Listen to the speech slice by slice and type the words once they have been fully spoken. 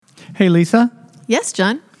Hey, Lisa, Yes,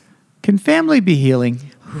 John. can family be healing?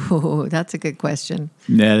 Oh, that's a good question.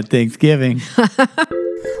 At Thanksgiving.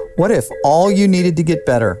 What if all you needed to get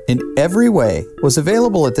better in every way was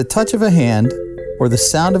available at the touch of a hand, or the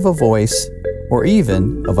sound of a voice, or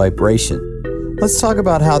even a vibration? Let's talk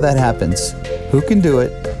about how that happens, who can do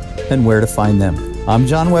it, and where to find them. I'm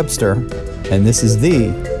John Webster, and this is The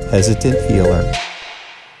Hesitant Healer.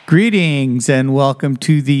 Greetings and welcome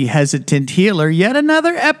to The Hesitant Healer, yet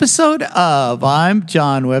another episode of I'm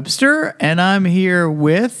John Webster, and I'm here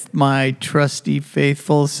with my trusty,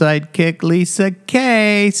 faithful sidekick, Lisa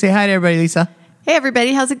Kay. Say hi to everybody, Lisa. Hey,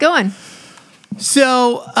 everybody. How's it going?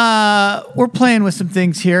 So, we're playing with some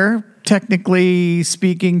things here. Technically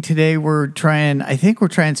speaking, today I think we're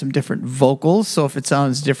trying some different vocals, so if it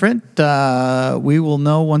sounds different, we will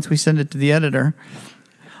know once we send it to the editor.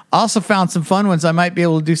 Also found some fun ones. I might be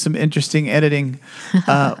able to do some interesting editing.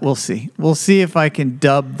 We'll see. We'll see if I can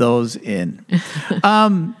dub those in.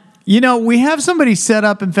 We have somebody set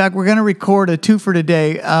up. In fact, we're going to record a 2 for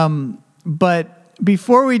today. But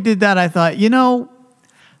before we did that, I thought,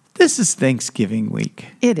 this is Thanksgiving week.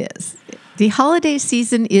 It is. The holiday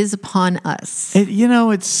season is upon us.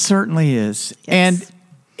 It certainly is. Yes. And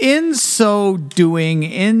in so doing,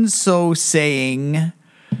 in so saying,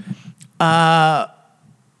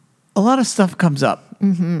 a lot of stuff comes up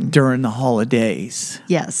during the holidays.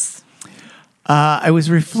 Yes. I was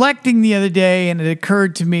reflecting the other day, and it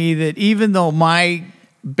occurred to me that even though my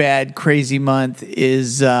bad, crazy month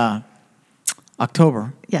is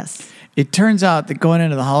October, Yes. it turns out that going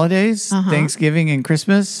into the holidays, Thanksgiving and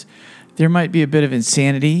Christmas, there might be a bit of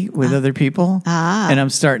insanity with other people. And I'm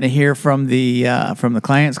starting to hear from the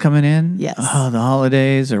clients coming in. Yes. Oh, the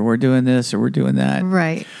holidays, or we're doing this, or we're doing that.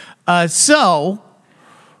 Right. So,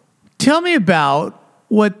 tell me about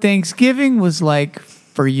what Thanksgiving was like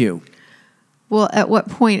for you. Well, at what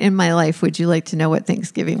point in my life would you like to know what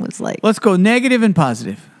Thanksgiving was like? Let's go negative and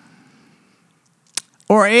positive.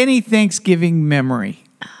 Or any Thanksgiving memory.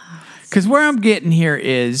 Because where I'm getting here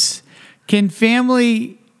is, can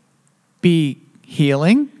family be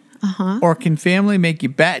healing? Or can family make you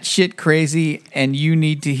batshit crazy and you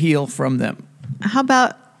need to heal from them? How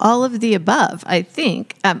about all of the above? I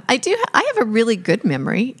think I have a really good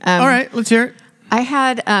memory. All right, let's hear it. I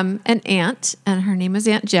had an aunt, and her name was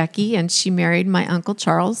Aunt Jackie, and she married my Uncle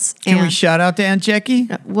Charles. Can we shout out to Aunt Jackie?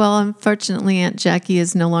 Well, unfortunately, Aunt Jackie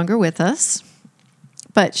is no longer with us,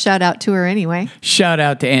 but shout out to her anyway. Shout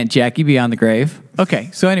out to Aunt Jackie beyond the grave. Okay,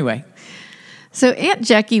 so anyway. So Aunt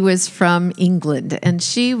Jackie was from England, and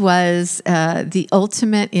she was the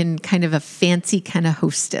ultimate in kind of a fancy kind of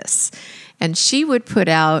hostess. And she would put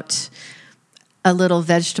out a little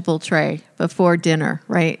vegetable tray before dinner,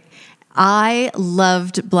 right? I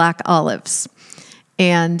loved black olives.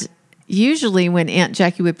 And usually when Aunt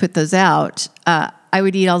Jackie would put those out, I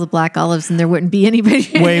would eat all the black olives and there wouldn't be anybody.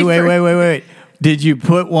 Wait. Did you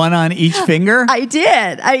put one on each finger? I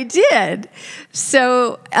did.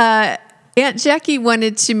 So Aunt Jackie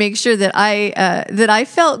wanted to make sure that I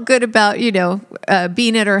felt good about,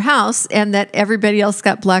 being at her house, and that everybody else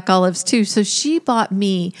got black olives too. So she bought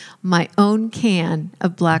me my own can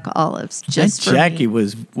of black olives just for me. Aunt Jackie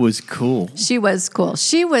was cool. She was cool.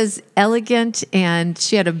 She was elegant, and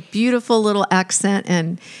she had a beautiful little accent.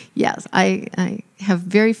 And yes, I have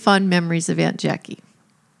very fond memories of Aunt Jackie.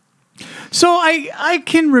 So I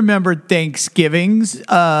can remember Thanksgivings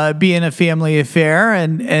being a family affair,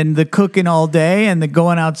 and the cooking all day, and the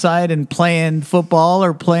going outside and playing football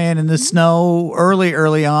or playing in the snow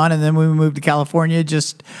early on. And then when we moved to California,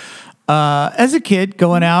 just as a kid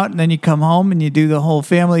going out, and then you come home and you do the whole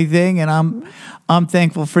family thing. And I'm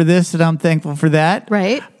thankful for this and I'm thankful for that.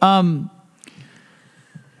 Right.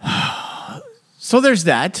 So there's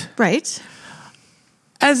that. Right.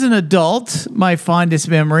 As an adult, my fondest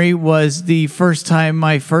memory was the first time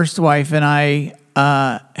my first wife and I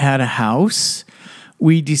had a house.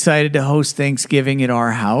 We decided to host Thanksgiving at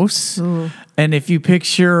our house. Ooh. And if you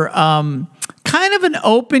picture kind of an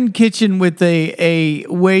open kitchen with a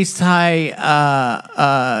waist-high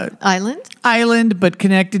island, but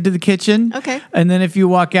connected to the kitchen. Okay. And then if you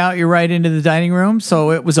walk out, you're right into the dining room.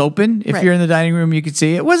 So it was open. If you're in the dining room, you could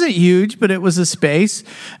see. It wasn't huge, but it was a space.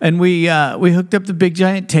 And we hooked up the big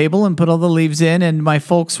giant table and put all the leaves in. And my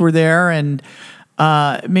folks were there, and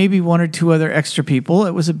maybe one or two other extra people.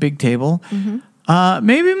 It was a big table. Mm-hmm.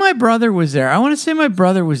 Maybe my brother was there. I want to say my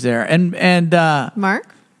brother was there. And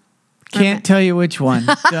Mark? Can't tell you which one.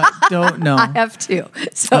 Don't know. I have two.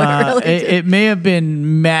 So it may have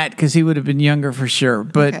been Matt, because he would have been younger for sure.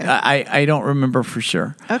 But okay. I don't remember for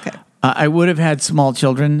sure. Okay. I would have had small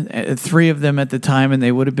children, 3 of them at the time, and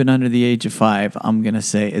they would have been under the age of 5, I'm going to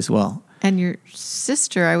say as well. And your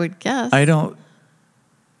sister, I would guess. I don't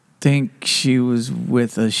think she was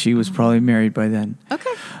with us. She was probably married by then. Okay.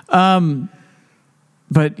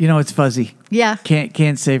 But, it's fuzzy. Yeah.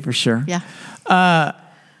 Can't say for sure. Yeah.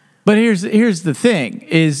 But here's the thing,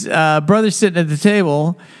 is brother sitting at the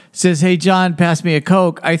table says, "Hey, John, pass me a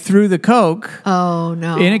Coke." I threw the Coke Oh,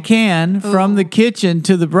 no. in a can from the kitchen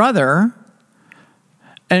to the brother.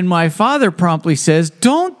 And my father promptly says,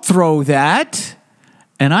 "Don't throw that."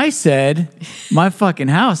 And I said, "My fucking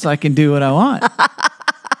house, I can do what I want."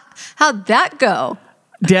 How'd that go?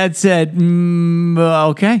 Dad said,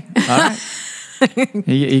 "Okay, all right."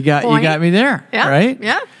 You got me there, Yeah, right?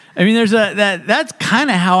 yeah. I mean, that's kind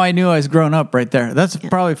of how I knew I was grown up right there. That's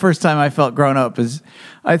probably the first time I felt grown up, is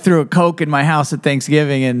I threw a Coke in my house at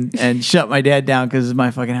Thanksgiving and shut my dad down because it's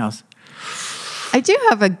my fucking house. I do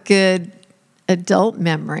have a good adult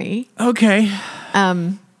memory. Okay.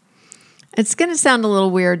 It's going to sound a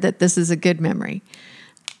little weird that this is a good memory.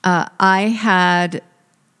 I had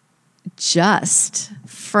just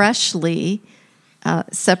freshly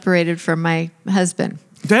separated from my husband.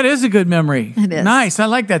 That is a good memory. It is. Nice. I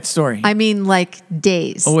like that story. I mean, like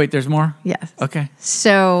days. Oh, wait, there's more? Yes. Okay.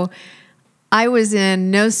 So I was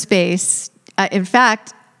in no space. In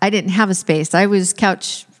fact, I didn't have a space. I was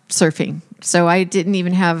couch surfing. So I didn't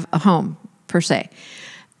even have a home per se.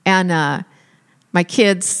 And my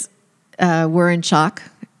kids were in shock.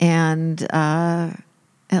 And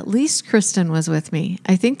at least Kristen was with me.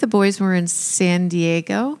 I think the boys were in San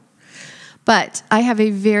Diego. But I have a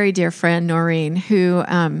very dear friend, Noreen, who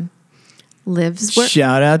lives where...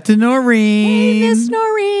 Shout out to Noreen. Hey, Miss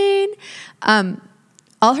Noreen.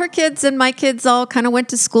 All her kids and my kids all kind of went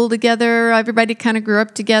to school together. Everybody kind of grew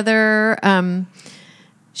up together.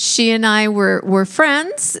 She and I were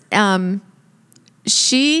friends.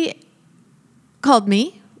 She called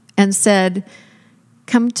me and said,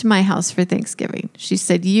 "Come to my house for Thanksgiving." She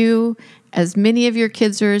said, "You, as many of your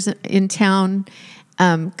kids are in town,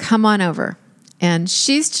 come on over." And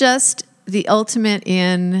she's just the ultimate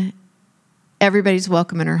in everybody's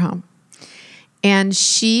welcome in her home. And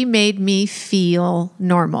she made me feel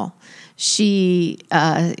normal. She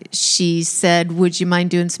said, "Would you mind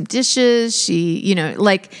doing some dishes?" She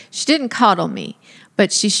didn't coddle me,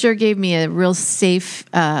 but she sure gave me a real safe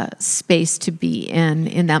space to be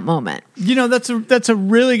in that moment. That's a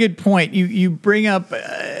really good point. You bring up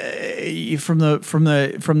from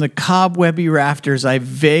the cobwebby rafters. I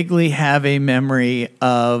vaguely have a memory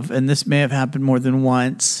of, and this may have happened more than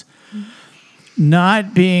once,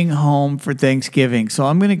 not being home for Thanksgiving. So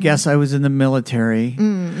I'm going to guess I was in the military.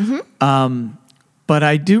 Mm-hmm. But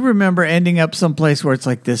I do remember ending up someplace where it's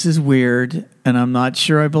like, this is weird, and I'm not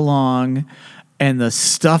sure I belong. And the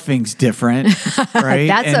stuffing's different, right?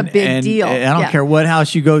 That's a big deal. I don't care what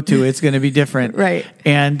house you go to, it's going to be different. Right.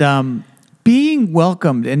 And being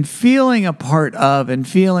welcomed and feeling a part of and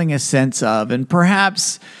feeling a sense of, and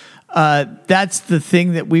perhaps that's the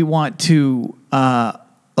thing that we want to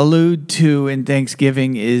allude to in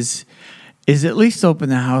Thanksgiving is at least open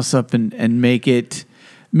the house up and make it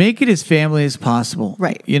as family as possible.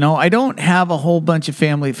 Right. I don't have a whole bunch of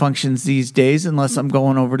family functions these days unless I'm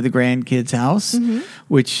going over to the grandkids' house,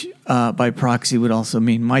 which by proxy would also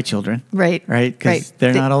mean my children. Right. Right? Because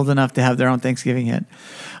they're not old enough to have their own Thanksgiving yet.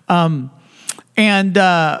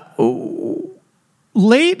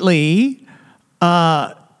 Lately,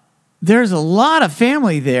 there's a lot of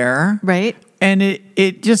family there. Right. And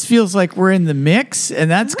it just feels like we're in the mix, and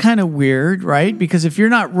that's kind of weird, right? Because if you're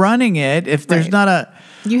not running it, if there's not a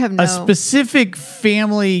specific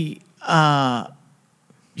family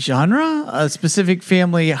genre, a specific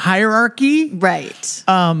family hierarchy, right?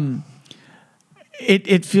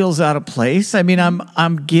 It feels out of place. I mean,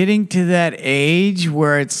 I'm getting to that age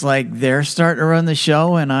where it's like they're starting to run the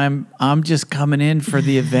show, and I'm just coming in for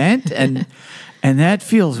the event, and that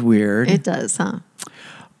feels weird. It does, huh?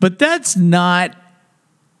 But that's not.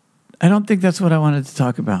 I don't think that's what I wanted to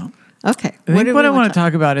talk about. Okay. I think what I want to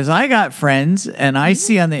talk about is I got friends, and I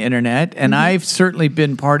see on the internet, and I've certainly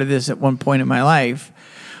been part of this at one point in my life,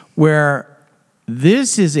 where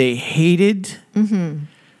this is a hated,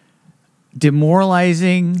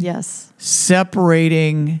 demoralizing,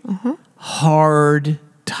 separating, hard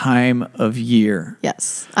time of year.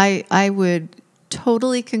 Yes, I would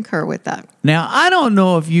totally concur with that. Now, I don't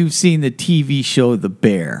know if you've seen the TV show The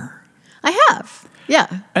Bear. I have. Yeah.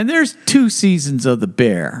 And there's 2 seasons of The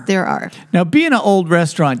Bear. There are. Now, being an old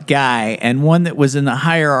restaurant guy and one that was in the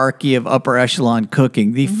hierarchy of upper echelon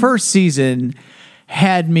cooking, the first season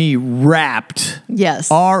had me wrapped, Yes.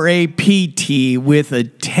 RAPT, with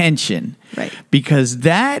attention. Right. Because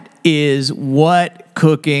that is what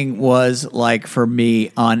cooking was like for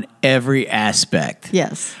me on every aspect.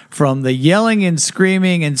 Yes. From the yelling and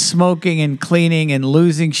screaming and smoking and cleaning and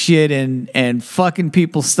losing shit and fucking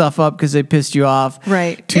people's stuff up because they pissed you off.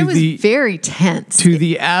 Right. To It was the very tense. to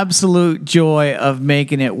the absolute joy of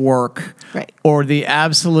making it work. Right. Or the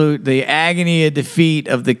agony of defeat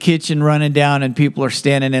of the kitchen running down and people are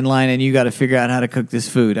standing in line and you got to figure out how to cook this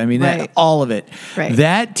food. I mean, Right. all of it. Right.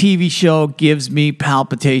 That TV show gives me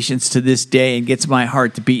palpitations to this day and gets my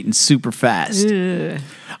heart to beating super fast. Ugh.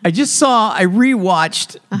 I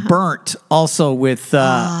rewatched Burnt also with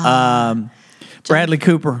Bradley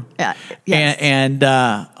Cooper. Yes. And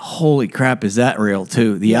holy crap, is that real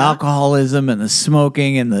too? The alcoholism and the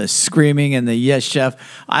smoking and the screaming and the yes chef.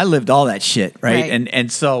 I lived all that shit, right? Right.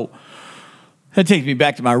 And so that takes me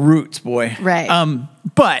back to my roots, boy. Right.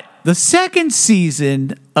 But the second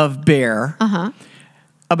season of Bear,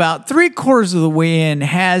 about 3/4 of the way in,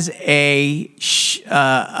 has an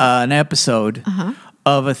episode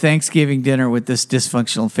of a Thanksgiving dinner with this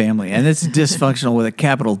dysfunctional family. And it's dysfunctional with a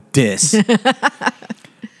capital dis.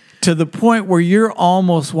 To the point where you're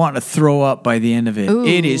almost wanting to throw up by the end of it. Ooh.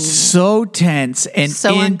 It is so tense and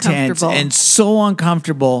So intense uncomfortable. and so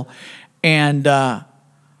uncomfortable. And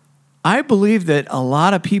I believe that a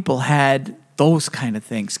lot of people had those kind of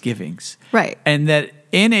Thanksgivings. Right. And that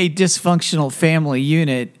in a dysfunctional family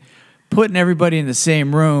unit, putting everybody in the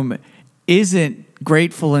same room isn't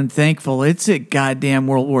grateful and thankful. It's a goddamn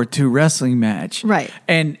World War II wrestling match. Right.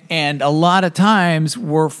 And a lot of times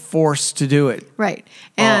we're forced to do it. Right.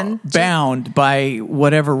 And bound by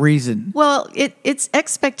whatever reason. well, it's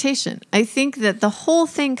expectation. I think that the whole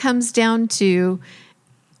thing comes down to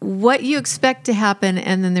what you expect to happen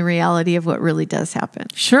and then the reality of what really does happen.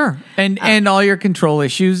 Sure. And all your control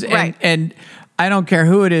issues. Right. And I don't care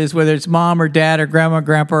who it is, whether it's mom or dad or grandma,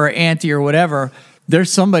 grandpa, or auntie or whatever,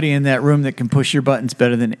 there's somebody in that room that can push your buttons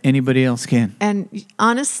better than anybody else can. And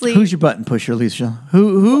honestly, Who's your button pusher, Lisa?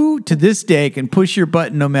 Who to this day can push your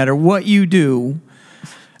button no matter what you do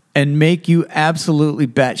and make you absolutely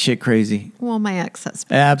batshit crazy? well, my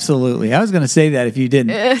ex-husband. Absolutely. I was going to say that if you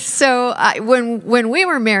didn't. So when we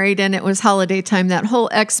were married and it was holiday time, that whole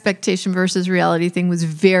expectation versus reality thing was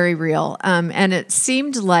very real. And it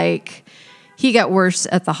seemed like he got worse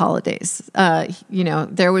at the holidays.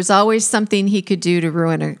 There was always something he could do to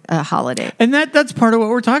ruin a holiday. And that's part of what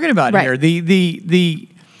we're talking about Right. here. The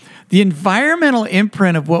environmental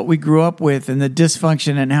imprint of what we grew up with and the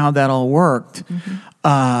dysfunction and how that all worked.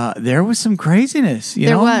 There was some craziness.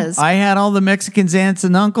 There was. I had all the Mexicans, aunts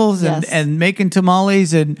and uncles, Yes. and making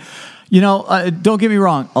tamales, and don't get me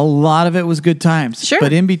wrong, a lot of it was good times. Sure.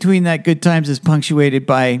 But in between that, good times is punctuated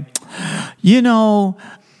by,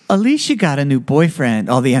 Alicia got a new boyfriend.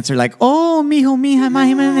 All the aunts are like, oh, mijo, mija,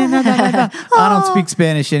 mahima. I don't speak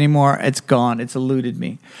Spanish anymore. It's gone. It's eluded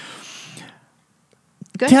me.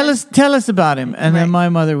 Go Tell ahead. us about him. And then Right. my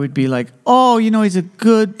mother would be like, oh, he's a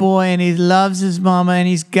good boy and he loves his mama and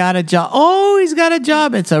he's got a job. Oh, he's got a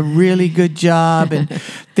job. It's a really good job. And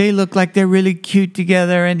they look like they're really cute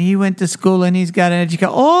together. And he went to school and he's got an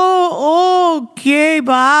education. Oh, okay,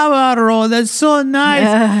 bárbaro. That's so nice.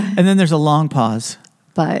 Yeah. And then there's a long pause.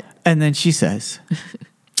 But And then she says,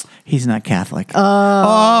 he's not Catholic.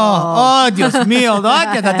 Oh, Dios mío.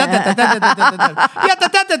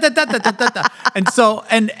 And so,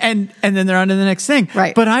 and then they're on to the next thing.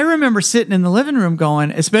 Right. But I remember sitting in the living room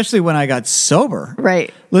going, especially when I got sober,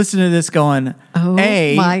 right. listening to this going, Oh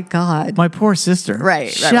hey, my God. my poor sister.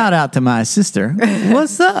 Right. Shout out to my sister.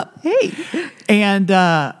 What's up? Hey. And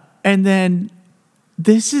then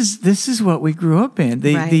this is what we grew up in.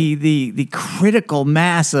 The critical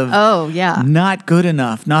mass of Oh, yeah. not good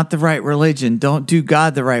enough, not the right religion, don't do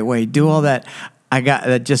God the right way, do all that.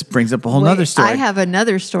 That just brings up a whole nother story. I have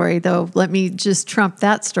another story, though. Let me just trump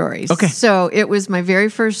that story. Okay. So it was my very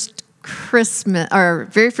first Christmas or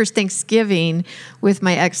very first Thanksgiving with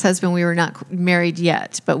my ex-husband. We were not married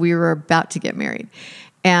yet, but we were about to get married.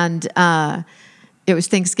 And it was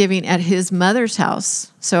Thanksgiving at his mother's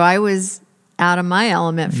house. So I was out of my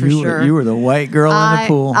element for sure. You were the white girl in the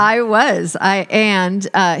pool. I was. And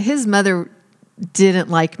his mother didn't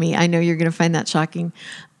like me. I know you're going to find that shocking.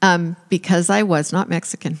 Because I was not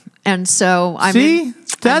Mexican. And so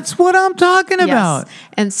that's what I'm talking about. Yes.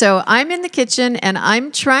 And so I'm in the kitchen and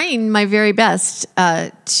I'm trying my very best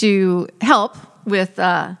to help with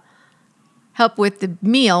the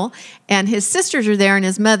meal. And his sisters are there and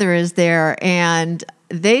his mother is there. And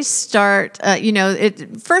they start,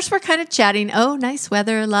 first we're kind of chatting, oh, nice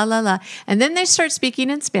weather, la, la, la. And then they start speaking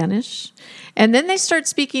in Spanish. And then they start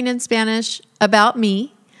speaking in Spanish about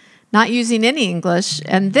me, not using any English.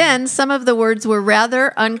 And then some of the words were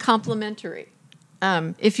rather uncomplimentary,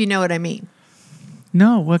 if you know what I mean.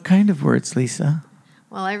 No, what kind of words, Lisa?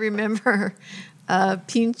 Well, I remember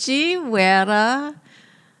pinche, güera.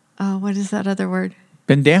 Oh, what is that other word?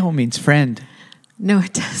 Pendejo means friend. No,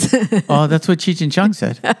 it doesn't. Oh, that's what Cheech and Chong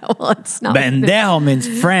said. Well, it's not. Pendejo means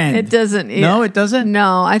friend. It doesn't. No, it doesn't?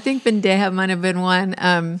 No, I think pendeja might have been one.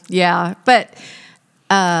 Yeah, but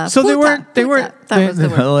so they weren't. That was the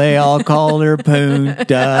word. They all called her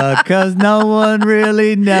Punta because no one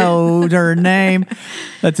really knowed her name.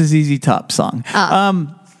 That's a ZZ Top song.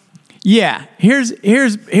 Yeah,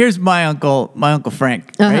 here's my uncle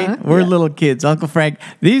Frank. Right, we're little kids. Uncle Frank.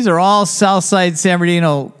 These are all Southside San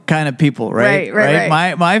Bernardino kind of people, right? Right.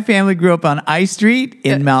 My family grew up on I Street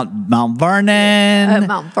in Mount Vernon.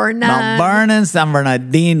 Mount Vernon. Mount Vernon, San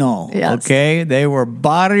Bernardino. Yes. Okay, they were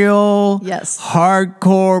barrio. Yes.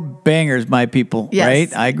 Hardcore bangers, my people. Yes.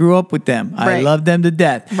 Right. I grew up with them. I Right. loved them to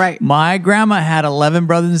death. Right. My grandma had 11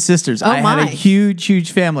 brothers and sisters. Oh, I had a my.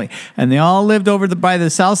 huge family, and they all lived by the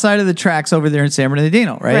south side of the tracks over there in San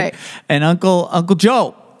Bernardino, right? Right. And Uncle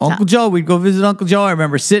Joe, we'd go visit Uncle Joe. I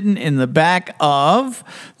remember sitting in the back of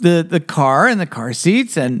the car in the car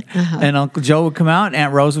seats, and Uncle Joe would come out, and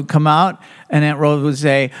Aunt Rose would come out, and Aunt Rose would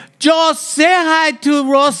say, "Joe, say hi to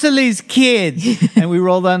Rosalie's kids." And we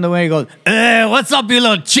rolled down the way and goes, "What's up, you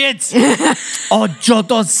little chits?" "Oh, Joe,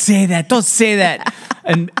 don't say that.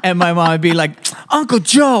 And my mom would be like, "Uncle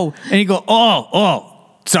Joe," and he'd go, "Oh,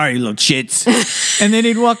 sorry, little shits." And then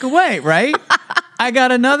he'd walk away, right? I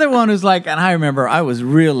got another one who's like, and I remember I was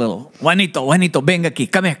real little. Juanito, venga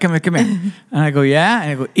aquí. Come here. And I go, yeah?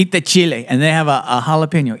 And I go, eat the chile. And they have a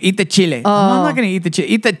jalapeno. Eat the chile. Oh. I'm not going to eat the chile.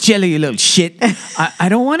 Eat the chile, you little shit. I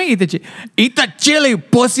don't want to eat the chile. Eat the chile, you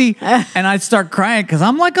pussy. And I'd start crying because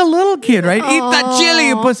I'm like a little kid, right? Eat the chile,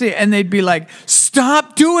 you pussy. And they'd be like,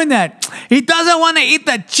 stop doing that. He doesn't want to eat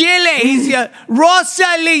the chile. He's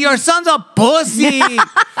Rosalie, your son's a pussy.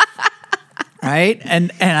 Right?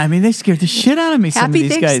 And I mean, they scared the shit out of me, some of Happy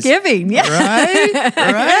these guys. Thanksgiving. Yeah. Right?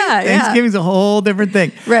 Yeah. Thanksgiving's a whole different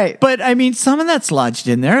thing. Right. But I mean, some of that's lodged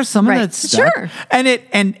in there, some of that's stuck. Sure.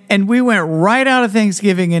 And we went right out of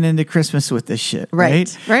Thanksgiving and into Christmas with this shit.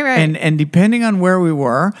 Right. And depending on where we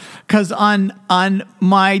were, because on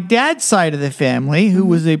my dad's side of the family, who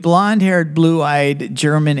was a blonde-haired, blue-eyed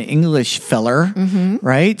German English feller,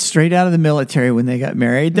 right? Straight out of the military when they got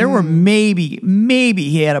married. There were maybe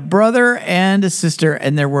he had a brother and a sister,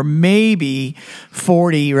 and there were maybe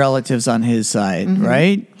 40 relatives on his side,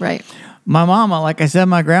 right? Right. My mama, like I said,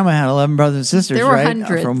 my grandma had 11 brothers and sisters, There were right?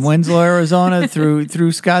 hundreds. From Winslow, Arizona, through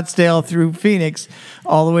Scottsdale, through Phoenix,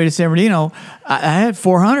 all the way to San Bernardino. I had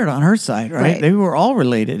 400 on her side, right? They were all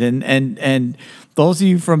related, and those of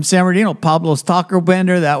you from San Bernardino, Pablo's Taco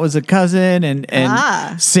Bender, that was a cousin,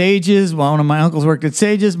 and Sage's. One of my uncles worked at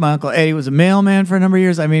Sage's. My uncle Eddie was a mailman for a number of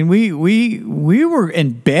years. I mean, we were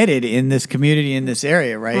embedded in this community, in this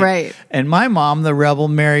area, right? Right. And my mom, the rebel,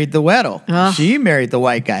 married the Weddle. Oh. She married the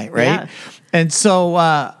white guy, right? Yeah. And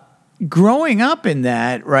so growing up in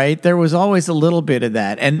that, right, there was always a little bit of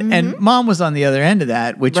that. And mom was on the other end of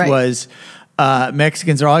that, which was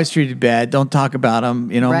Mexicans are always treated bad. Don't talk about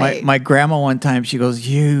them. You know, my grandma one time, she goes,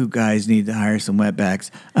 "You guys need to hire some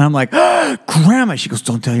wetbacks." And I'm like, "Grandma," she goes,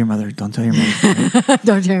 "Don't tell your mother. Don't tell your mother."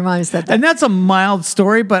 Don't tell your mom you said that. And that's a mild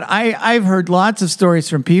story, but I've heard lots of stories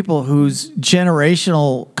from people whose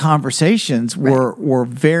generational conversations were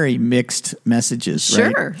very mixed messages.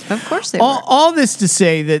 Sure, right? Of course they were. All this to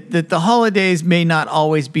say that the holidays may not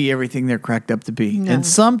always be everything they're cracked up to be. No. And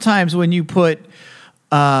sometimes when you put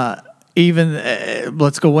even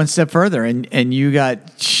let's go one step further, and you got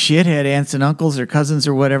shithead aunts and uncles or cousins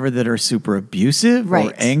or whatever that are super abusive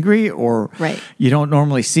or angry, or you don't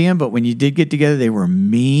normally see them, but when you did get together, they were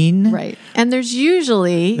mean. Right. And there's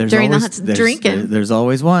usually during drinking. There's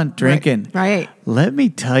always one drinking. Right. Let me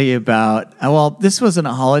tell you about. Well, this wasn't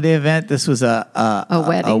a holiday event. This was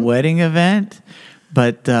a wedding event.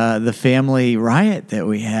 But the family riot that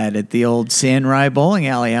we had at the old San Rye bowling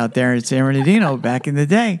alley out there in San Bernardino back in the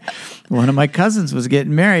day, One of my cousins was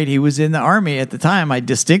getting married. He was in the Army at the time. I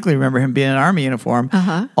distinctly remember him being in an Army uniform.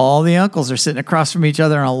 All the uncles are sitting across from each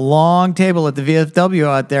other on a long table at the VFW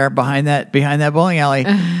out there behind that bowling alley.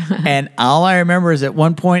 And all I remember is at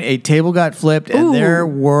one point a table got flipped and there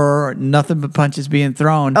were nothing but punches being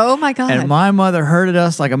thrown. Oh my God. And my mother herded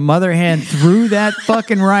us like a mother hen through that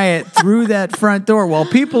fucking riot, through that front door while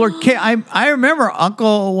people are I remember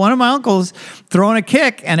one of my uncles throwing a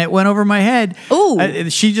kick and it went over my head. Ooh.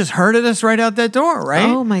 She just herded us right out that door, right?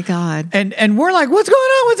 Oh my God. And we're like, what's going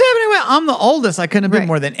on? What's happening? Well, I'm the oldest. I couldn't have been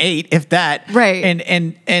more than 8, if that. Right.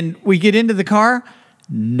 And we get into the car,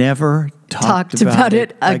 never talked about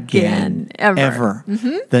it again. Ever.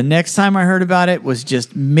 The next time I heard about it was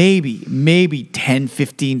just maybe 10,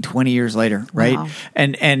 15, 20 years later, right? Wow.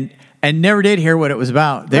 And never did hear what it was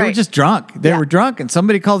about. They were just drunk. They were drunk, and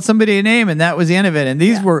somebody called somebody a name, and that was the end of it. And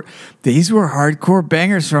these were hardcore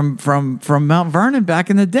bangers from Mount Vernon back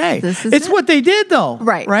in the day. It's what they did, though.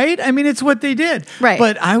 Right? I mean, it's what they did. Right.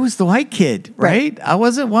 But I was the white kid, right? I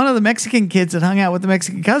wasn't one of the Mexican kids that hung out with the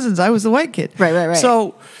Mexican cousins. I was the white kid. Right.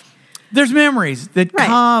 So there's memories that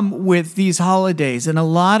come with these holidays. And a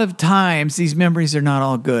lot of times these memories are not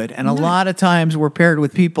all good. And a lot of times we're paired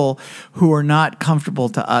with people who are not comfortable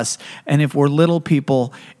to us. And if we're little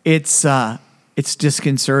people, it's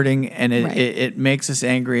disconcerting and it makes us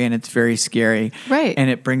angry and it's very scary. Right. And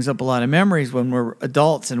it brings up a lot of memories when we're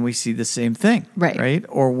adults and we see the same thing. Right.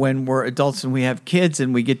 Or when we're adults and we have kids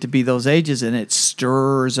and we get to be those ages and it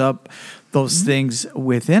stirs up those things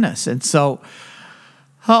within us. And so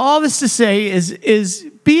all this to say is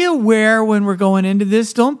be aware when we're going into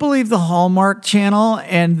this. Don't believe the Hallmark Channel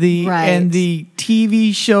and the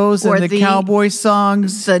TV shows or and the cowboy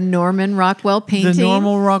songs. The Norman Rockwell painting. The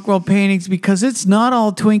Norman Rockwell paintings, because it's not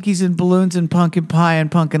all Twinkies and balloons and pumpkin pie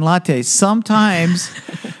and pumpkin lattes. Sometimes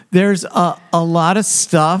there's a lot of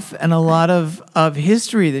stuff and a lot of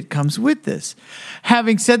history that comes with this.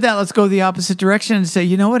 Having said that, let's go the opposite direction and say,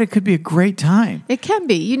 you know what? It could be a great time. It can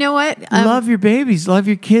be. You know what? Love your babies. Love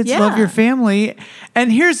your kids. Love your family.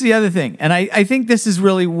 And here's the other thing. And I think this is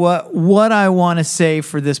really what I want to say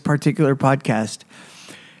for this particular podcast.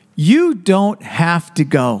 You don't have to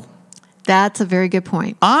go. That's a very good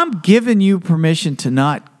point. I'm giving you permission to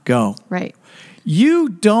not go. Right. You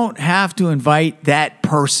don't have to invite that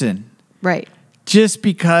person. Right. Just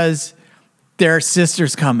because their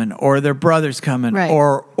sister's coming or their brother's coming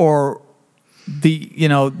or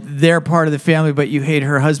they're part of the family, but you hate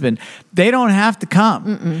her husband. They don't have to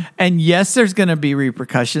come. And yes, there's going to be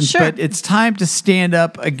repercussions, but it's time to stand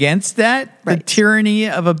up against that, the tyranny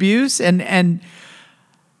of abuse, and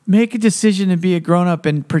make a decision to be a grown-up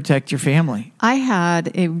and protect your family. I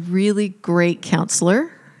had a really great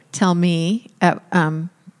counselor tell me at one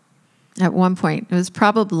point, it was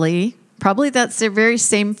probably that's their very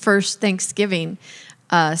same first Thanksgiving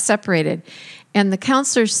separated. And the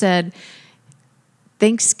counselor said,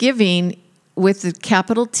 Thanksgiving with the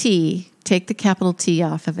capital T, take the capital T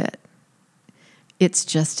off of it. It's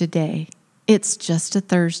just a day. It's just a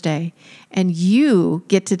Thursday. And you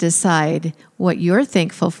get to decide what you're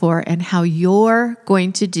thankful for and how you're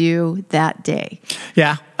going to do that day.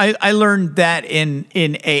 Yeah, I learned that in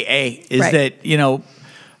AA that,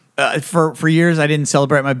 for years I didn't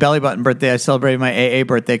celebrate my belly button birthday. I celebrated my AA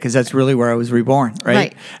birthday because that's really where I was reborn,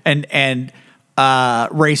 right? And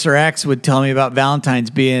Racer X would tell me about Valentine's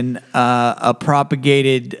being a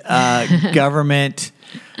propagated government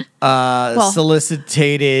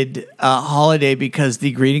solicited holiday because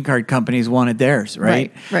the greeting card companies wanted theirs,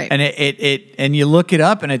 right? Right. And and you look it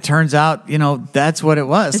up and it turns out, that's what it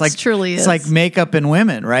was. It's like makeup in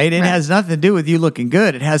women, right? It has nothing to do with you looking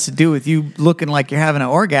good. It has to do with you looking like you're having an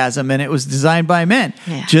orgasm, and it was designed by men,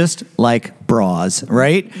 just like bras,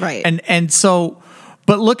 right? Right. And so,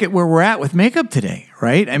 but look at where we're at with makeup today,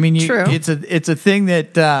 right? I mean, True. it's a thing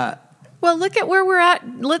that. Well, look at where we're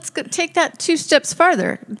at. Let's take that 2 steps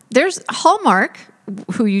farther. There's Hallmark,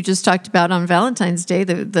 who you just talked about on Valentine's Day,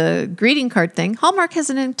 the greeting card thing. Hallmark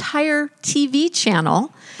has an entire TV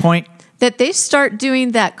channel that they start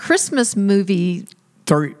doing that Christmas movie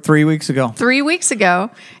 3 weeks ago. 3 weeks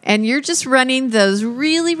ago, and you're just running those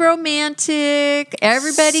really romantic,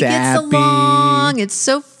 everybody gets along, it's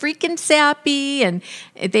so freaking sappy, and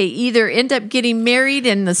they either end up getting married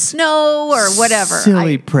in the snow or whatever.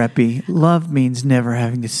 Silly preppy. Love means never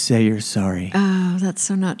having to say you're sorry. Oh, that's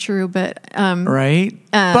so not true, but... right?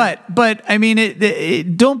 But I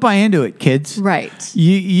mean, don't buy into it, kids. Right.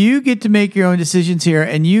 You get to make your own decisions here,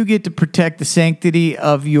 and you get to protect the sanctity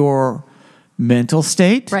of your mental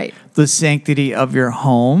state, Right. the sanctity of your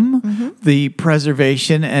home, the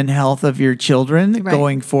preservation and health of your children Right.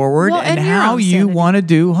 going forward, Well, and and your how own you sanity. want to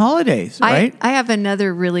do holidays, right? I have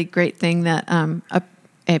another really great thing that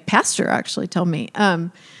a pastor actually told me.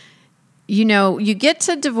 You get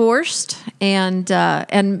to divorced, and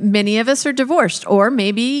many of us are divorced, or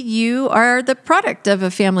maybe you are the product of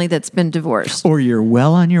a family that's been divorced. Or you're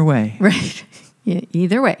well on your way. Right. Yeah,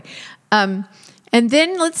 either way. And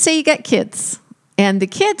then let's say you got kids, and the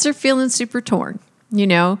kids are feeling super torn.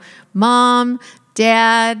 Mom,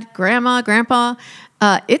 dad, grandma, grandpa.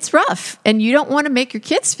 It's rough, and you don't want to make your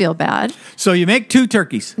kids feel bad. So you make 2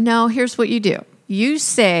 turkeys. No, here's what you do. You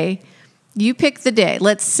pick the day.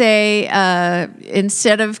 Let's say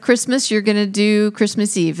instead of Christmas, you're going to do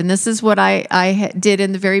Christmas Eve. And this is what I did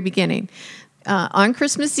in the very beginning. On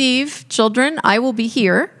Christmas Eve, children, I will be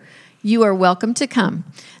here. You are welcome to come.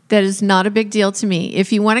 That is not a big deal to me.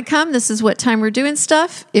 If you want to come, this is what time we're doing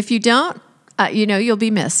stuff. If you don't, you'll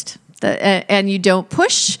be missed. And you don't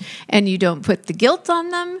push, and you don't put the guilt on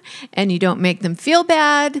them, and you don't make them feel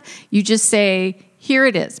bad. You just say, here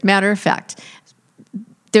it is. Matter of fact,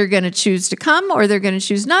 they're going to choose to come or they're going to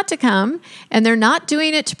choose not to come, and they're not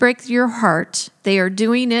doing it to break your heart. They are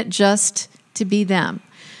doing it just to be them.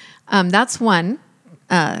 That's one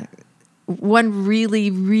really,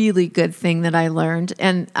 really good thing that I learned.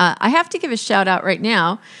 And I have to give a shout out right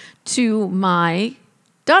now to my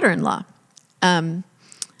daughter-in-law.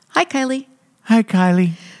 Hi, Kylie. Hi,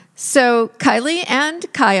 Kylie. So Kylie and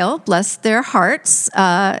Kyle, bless their hearts,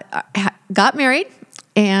 got married,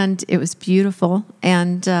 and it was beautiful.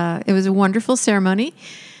 And it was a wonderful ceremony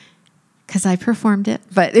because I performed it.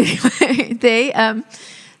 But anyway,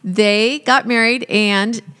 they got married,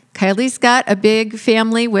 and Kylie's got a big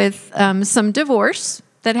family with some divorce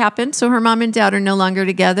that happened. So her mom and dad are no longer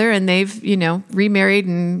together, and they've, remarried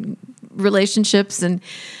and relationships and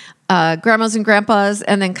grandmas and grandpas.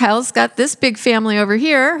 And then Kyle's got this big family over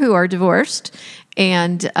here who are divorced,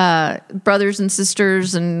 and brothers and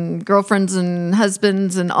sisters and girlfriends and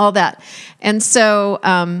husbands and all that. And so,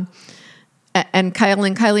 and Kyle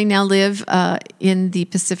and Kylie now live in the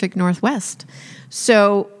Pacific Northwest.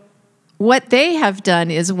 So what they have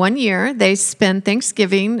done is 1 year they spend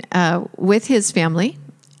Thanksgiving with his family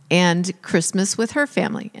and Christmas with her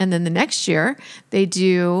family. And then the next year they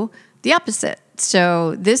do the opposite.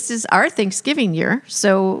 So this is our Thanksgiving year.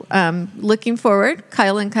 So looking forward,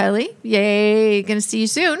 Kyle and Kylie, yay, going to see you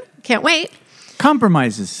soon. Can't wait.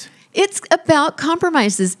 Compromises. It's about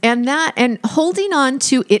compromises and holding on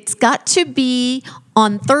to it's got to be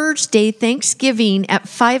on Thursday, Thanksgiving at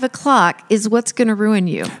 5:00 is what's going to ruin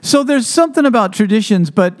you. So there's something about traditions,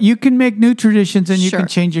 but you can make new traditions and you Sure. can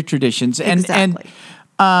change your traditions. Exactly.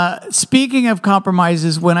 And speaking of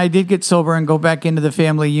compromises, when I did get sober and go back into the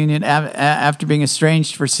family union after being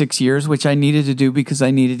estranged for 6 years, which I needed to do because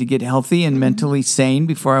I needed to get healthy and mentally sane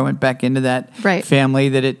before I went back into that Right. family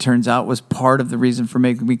that it turns out was part of the reason for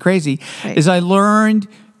making me crazy, Right. is I learned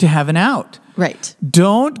to have an out. Right.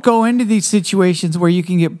 Don't go into these situations where you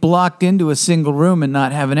can get blocked into a single room and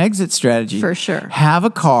not have an exit strategy. For sure. Have a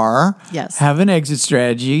car. Yes. Have an exit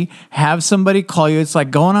strategy. Have somebody call you. It's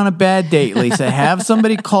like going on a bad date, Lisa. Have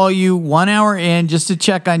somebody call you 1 hour in just to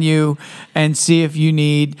check on you and see if you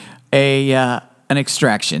need an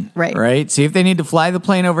extraction. Right. Right? See if they need to fly the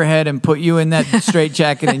plane overhead and put you in that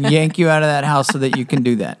straitjacket and yank you out of that house so that you can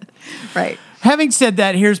do that. Right. Having said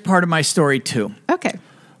that, here's part of my story too. Okay.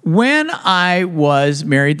 When I was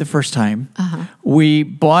married the first time, we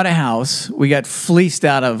bought a house. We got fleeced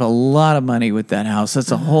out of a lot of money with that house.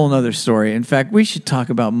 That's a whole nother story. In fact, we should talk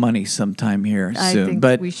about money sometime here I soon.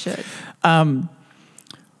 think we should.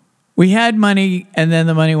 We had money, and then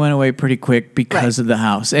the money went away pretty quick because Right. of the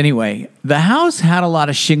house. Anyway, the house had a lot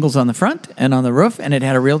of shingles on the front and on the roof, and it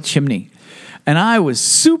had a real chimney. And I was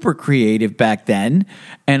super creative back then,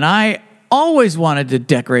 and I always wanted to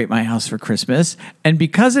decorate my house for Christmas. And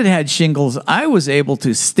because it had shingles, I was able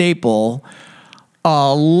to staple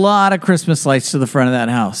a lot of Christmas lights to the front of that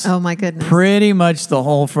house. Oh, my goodness. Pretty much the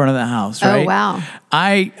whole front of the house, right? Oh, wow.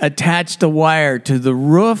 I attached a wire to the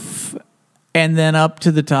roof and then up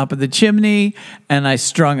to the top of the chimney, and I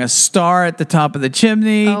strung a star at the top of the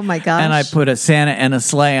chimney. Oh, my gosh. And I put a Santa and a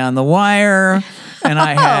sleigh on the wire, and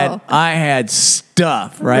I had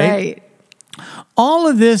stuff, right? All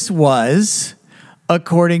of this was,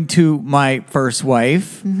 according to my first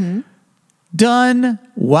wife, done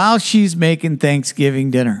while she's making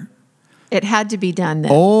Thanksgiving dinner. It had to be done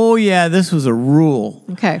then. Oh, yeah, this was a rule.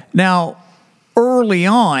 Okay. Now, early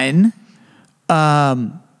on,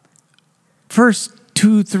 first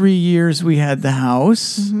 2-3 years we had the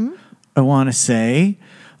house, I want to say,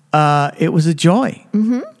 it was a joy.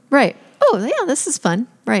 Right. Oh, yeah, this is fun.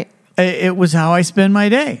 Right. It was how I spend my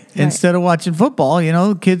day. Instead of watching football,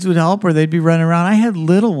 kids would help or they'd be running around. I had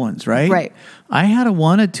little ones, right? Right. I had a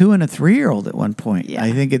 1, a 2, and a 3-year-old at one point. Yeah.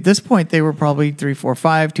 I think at this point they were probably 3, 4,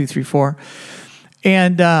 5, 2, 3, 4.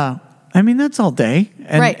 And that's all day.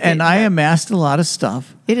 And, Right. and I amassed a lot of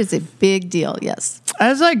stuff. It is a big deal. Yes.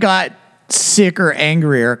 As I got sicker,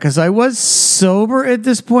 angrier, because I was sober at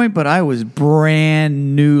this point, but I was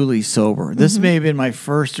brand newly sober. This may have been my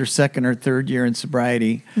first or second or third year in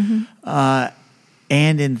sobriety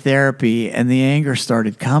and in therapy, and the anger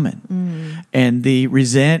started coming, and the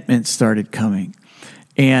resentment started coming,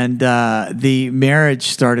 and the marriage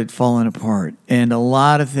started falling apart, and a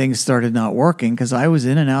lot of things started not working because I was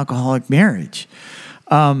in an alcoholic marriage.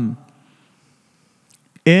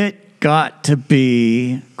 It got to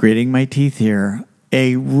be, gritting my teeth here,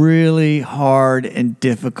 a really hard and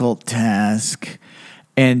difficult task.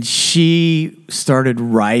 And she started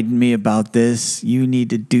riding me about this. You need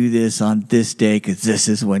to do this on this day because this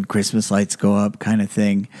is when Christmas lights go up, kind of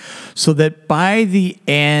thing. So that by the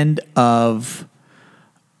end of,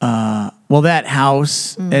 that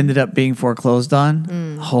house ended up being foreclosed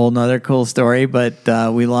on. Whole nother cool story.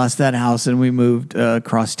 But we lost that house and we moved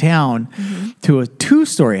across town to a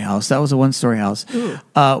 2-story house. That was a 1-story house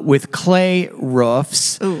with clay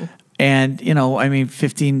roofs. Ooh. And,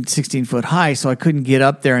 15, 16 foot high, so I couldn't get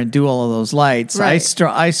up there and do all of those lights. Right.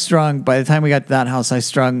 I strung, by the time we got to that house, I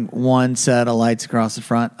strung one set of lights across the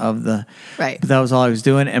front of the... Right. But that was all I was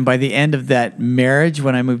doing. And by the end of that marriage,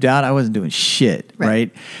 when I moved out, I wasn't doing shit,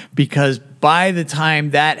 right? Because by the time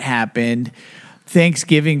that happened,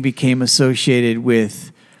 Thanksgiving became associated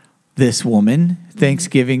with this woman.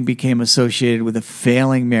 Thanksgiving became associated with a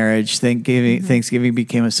failing marriage. Thanksgiving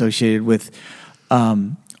became associated with...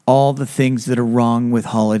 all the things that are wrong with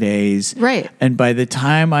holidays. Right. And by the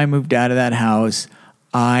time I moved out of that house,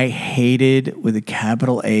 I hated, with a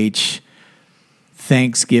capital H,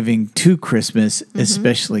 Thanksgiving to Christmas,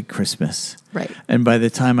 especially Christmas. Right. And by the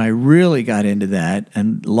time I really got into that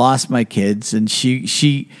and lost my kids, and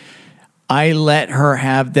I let her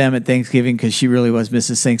have them at Thanksgiving because she really was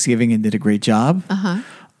Mrs. Thanksgiving and did a great job.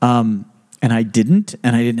 And I didn't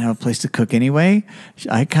have a place to cook anyway.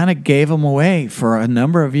 I kind of gave them away for a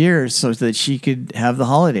number of years so that she could have the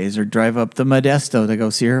holidays or drive up to Modesto to go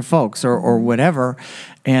see her folks or whatever.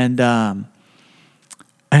 And a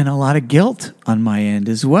lot of guilt on my end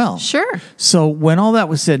as well. Sure. So when all that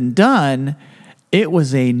was said and done, it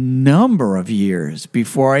was a number of years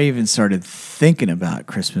before I even started thinking about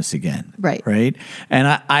Christmas again. Right. Right. And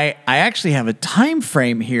I actually have a time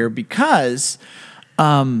frame here because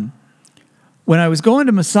when I was going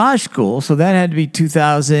to massage school, so that had to be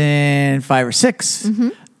 2005 or 6.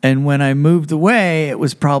 And when I moved away, it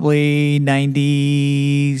was probably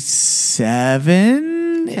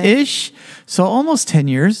 97-ish. So almost 10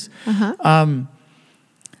 years.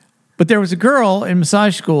 But there was a girl in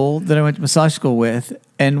massage school that I went to massage school with,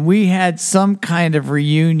 and we had some kind of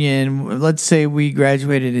reunion. Let's say we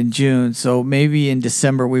graduated in June, so maybe in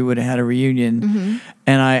December we would have had a reunion.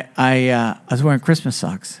 And I was wearing Christmas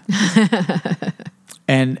socks.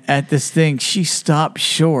 And at this thing, she stopped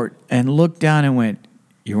short and looked down and went,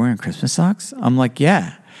 "You're wearing Christmas socks?" I'm like,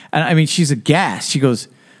 "Yeah." And she's aghast. She goes,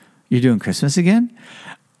 "You're doing Christmas again?"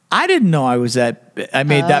 I didn't know I made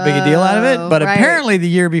that big a deal out of it, but apparently the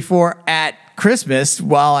year before at Christmas,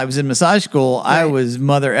 while I was in massage school, I was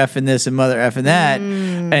mother effing this and mother effing that,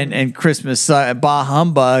 and Christmas bah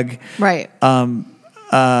humbug. Right. I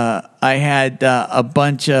had a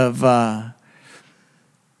bunch of.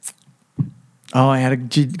 I had a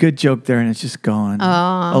good joke there, and it's just gone.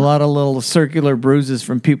 A lot of little circular bruises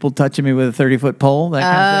from people touching me with a 30-foot pole. That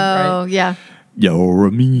kind of thing, right? Oh, yeah. You're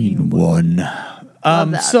a mean one.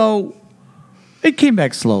 So it came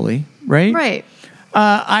back slowly, right? Right.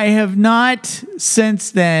 I have not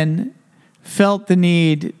since then felt the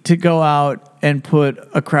need to go out and put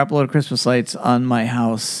a crap load of Christmas lights on my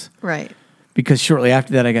house. Right. Because shortly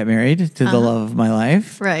after that, I got married to the love of my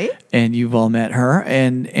life. Right. And you've all met her.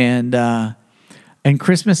 And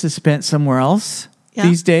Christmas is spent somewhere else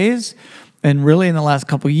these days. And really in the last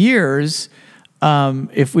couple of years,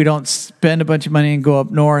 if we don't spend a bunch of money and go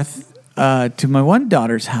up north to my one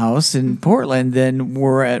daughter's house in Portland, then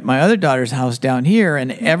we're at my other daughter's house down here,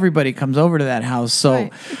 and everybody comes over to that house.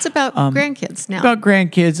 So it's about grandkids now. About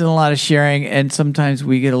grandkids and a lot of sharing, and sometimes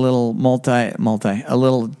we get a little a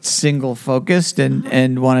little single focused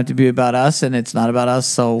and want it to be about us, and it's not about us.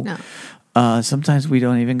 So sometimes we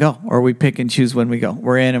don't even go, or we pick and choose when we go.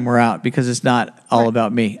 We're in and we're out because it's not all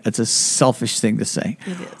about me. It's a selfish thing to say.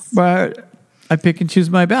 It is. But I pick and choose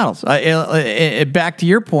my battles. Back to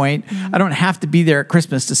your point, I don't have to be there at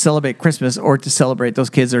Christmas to celebrate Christmas or to celebrate those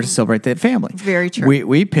kids or to celebrate that family. Very true.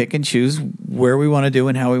 We pick and choose where we want to do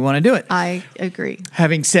and how we want to do it. I agree.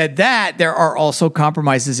 Having said that, there are also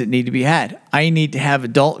compromises that need to be had. I need to have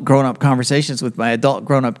adult grown-up conversations with my adult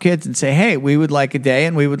grown-up kids and say, hey, we would like a day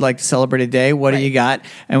and we would like to celebrate a day. What do you got?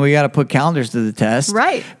 And we got to put calendars to the test.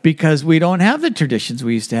 Right. Because we don't have the traditions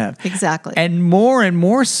we used to have. Exactly. And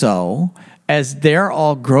more so, as they're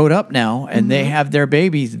all grown up now and they have their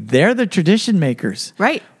babies, they're the tradition makers.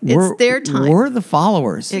 Right. It's their time. We're the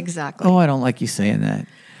followers. Exactly. Oh, I don't like you saying that.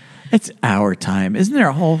 It's our time. Isn't there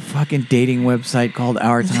a whole fucking dating website called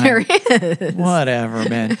Our Time? There is. Whatever,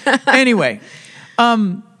 man. Anyway,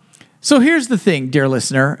 so here's the thing, dear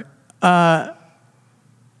listener.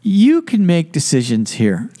 You can make decisions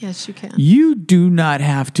here. Yes, you can. You do not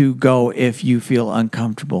have to go if you feel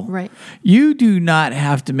uncomfortable. Right. You do not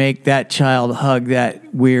have to make that child hug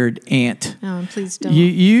that weird aunt. No, please don't.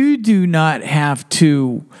 You do not have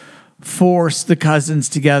to force the cousins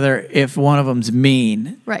together if one of them's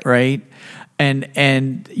mean. Right. Right.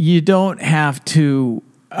 And you don't have to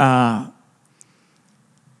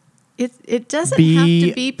It doesn't have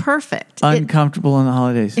to be perfect. Uncomfortable in the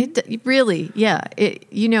holidays. It really, yeah.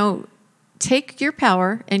 Take your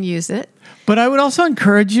power and use it. But I would also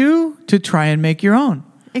encourage you to try and make your own.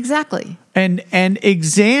 Exactly. And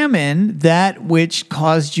examine that which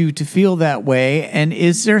caused you to feel that way. And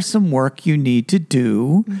is there some work you need to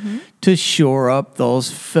do to shore up those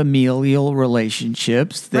familial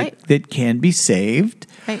relationships that can be saved?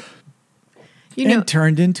 Right. And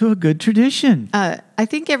turned into a good tradition. I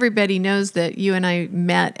think everybody knows that you and I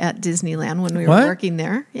met at Disneyland when we were working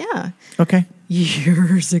there. Yeah. Okay.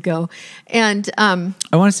 Years ago. And I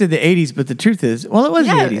want to say the 80s, but the truth is, well, it was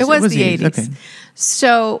the 80s. It was the 80s. Okay.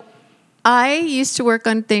 So I used to work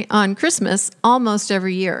on Christmas almost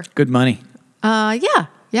every year. Good money. Yeah.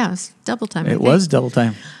 It was double time. It was double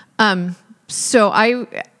time. So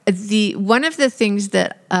one of the things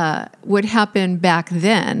that would happen back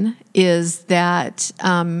then is that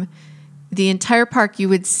the entire park you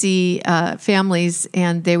would see to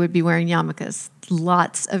and they would be wearing yarmulkes.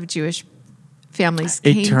 Lots of Jewish families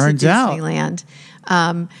came to Disneyland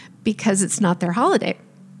because it's not their holiday.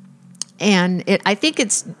 And I think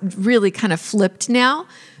it's really kind of flipped now.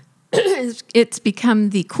 It's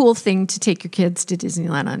become the cool thing to take your kids to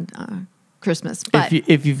Disneyland on Christmas. But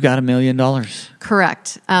if you've got $1 million.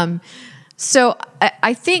 Correct. So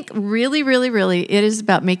I think really, really, really, it is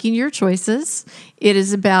about making your choices. It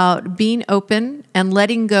is about being open and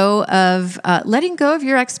letting go of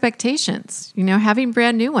your expectations. Having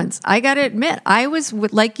brand new ones. I got to admit, I was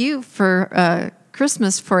like you for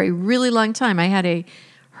Christmas for a really long time. I had a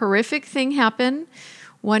horrific thing happen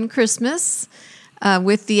one Christmas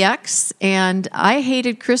with the ex, and I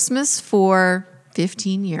hated Christmas for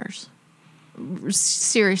 15 years.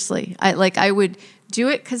 Seriously, I would do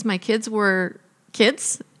it because my kids were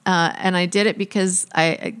kids, and I did it because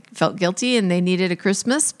I felt guilty and they needed a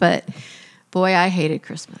Christmas. But boy, I hated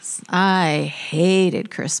Christmas. I hated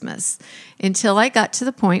Christmas until I got to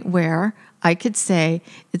the point where I could say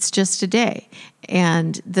it's just a day,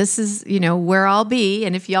 and this is where I'll be.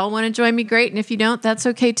 And if y'all want to join me, great. And if you don't, that's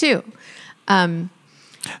okay too.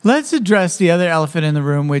 Let's address the other elephant in the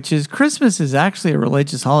room, which is Christmas is actually a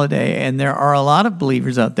religious holiday, and there are a lot of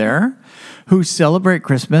believers out there who celebrate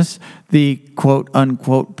Christmas the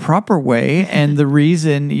quote-unquote proper way and the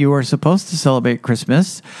reason you are supposed to celebrate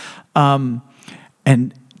Christmas. And,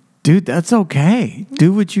 dude, that's okay.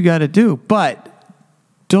 Do what you got to do, but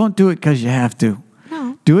don't do it because you have to.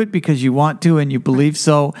 No. Do it because you want to and you believe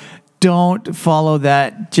so. Don't follow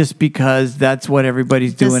that just because that's what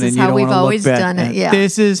everybody's doing and you don't want to look bad. This is how we've always done it, yeah.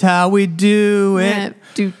 This is how we do it.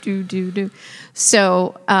 Do.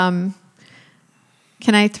 So,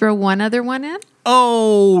 can I throw one other one in?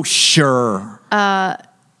 Oh, sure.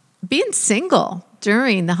 Being single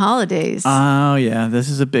during the holidays. Oh, yeah. This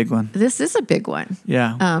is a big one. This is a big one.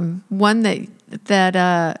 Yeah. One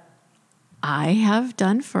that I have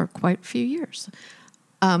done for quite a few years.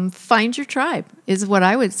 Find your tribe is what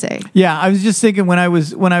I would say. Yeah, I was just thinking when I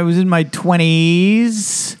was in my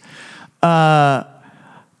 20s,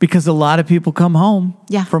 because a lot of people come home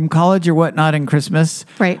from college or whatnot in Christmas.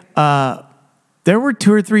 Right. There were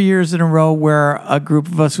 2 or 3 years in a row where a group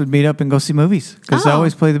of us would meet up and go see movies because I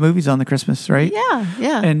always play the movies on the Christmas, right?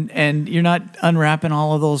 Yeah. And you're not unwrapping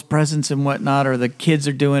all of those presents and whatnot, or the kids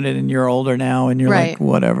are doing it and you're older now and you're like,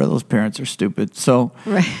 whatever, those parents are stupid. So,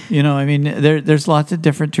 there's lots of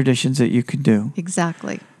different traditions that you can do.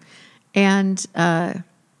 Exactly. And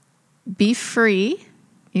be free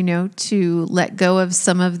to let go of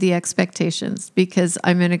some of the expectations, because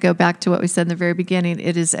I'm going to go back to what we said in the very beginning.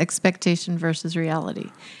 It is expectation versus reality.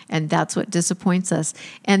 And that's what disappoints us.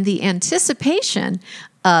 And the anticipation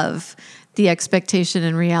of the expectation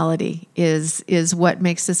and reality is what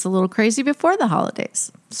makes us a little crazy before the holidays.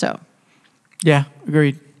 So, yeah,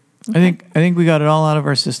 agreed. Okay. I think we got it all out of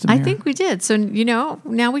our system here. I think we did. So,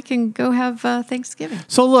 now we can go have Thanksgiving.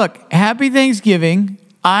 So look, happy Thanksgiving.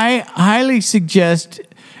 I highly suggest,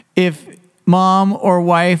 if mom or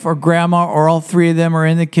wife or grandma or all three of them are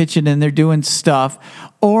in the kitchen and they're doing stuff,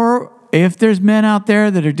 or if there's men out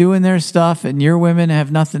there that are doing their stuff and your women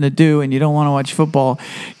have nothing to do and you don't want to watch football,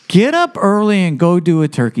 get up early and go do a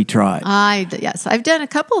turkey trot. Yes, I've done a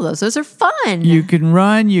couple of those. Those are fun. You can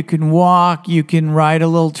run, you can walk, you can ride a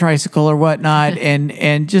little tricycle or whatnot,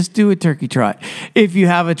 and just do a turkey trot. If you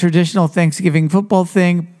have a traditional Thanksgiving football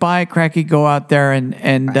thing, buy a cracky, go out there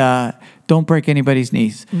and don't break anybody's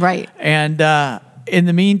knees. Right. And in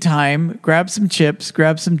the meantime, grab some chips,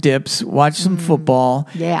 grab some dips, watch some football.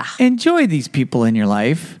 Yeah. Enjoy these people in your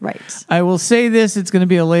life. Right. I will say this, it's going to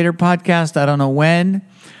be a later podcast. I don't know when.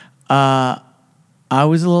 I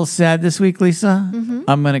was a little sad this week, Lisa. Mm-hmm.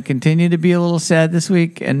 I'm going to continue to be a little sad this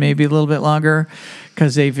week and maybe a little bit longer,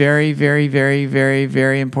 because a very, very, very, very,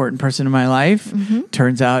 very important person in my life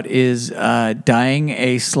turns out is dying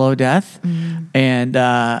a slow death. Mm-hmm.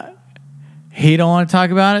 And he don't want to talk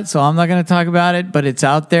about it, so I'm not going to talk about it, but it's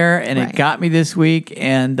out there, and it got me this week.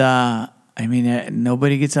 And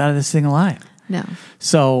nobody gets out of this thing alive. No.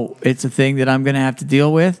 So it's a thing that I'm going to have to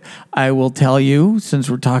deal with. I will tell you, since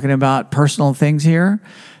we're talking about personal things here,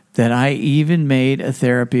 that I even made a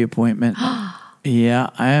therapy appointment. Yeah,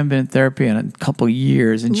 I haven't been in therapy in a couple of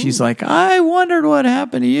years. And she's like, I wondered what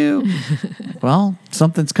happened to you. Well,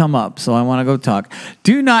 something's come up, so I want to go talk.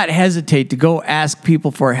 Do not hesitate to go ask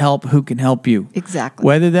people for help who can help you. Exactly.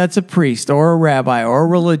 Whether that's a priest or a rabbi or a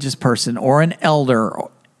religious person or an elder.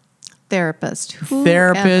 Therapist.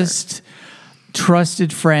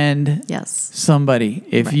 Trusted friend. Yes. Somebody.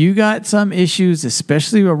 If you got some issues,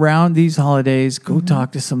 especially around these holidays, go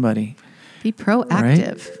talk to somebody. Be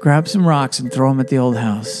proactive. Right? Grab some rocks and throw them at the old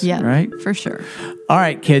house. Yeah. Right? For sure. All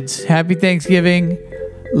right, kids. Happy Thanksgiving.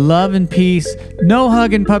 Love and peace. No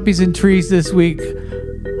hugging puppies and trees this week.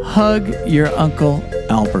 Hug your Uncle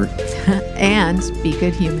Albert. And be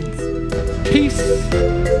good humans.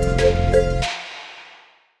 Peace.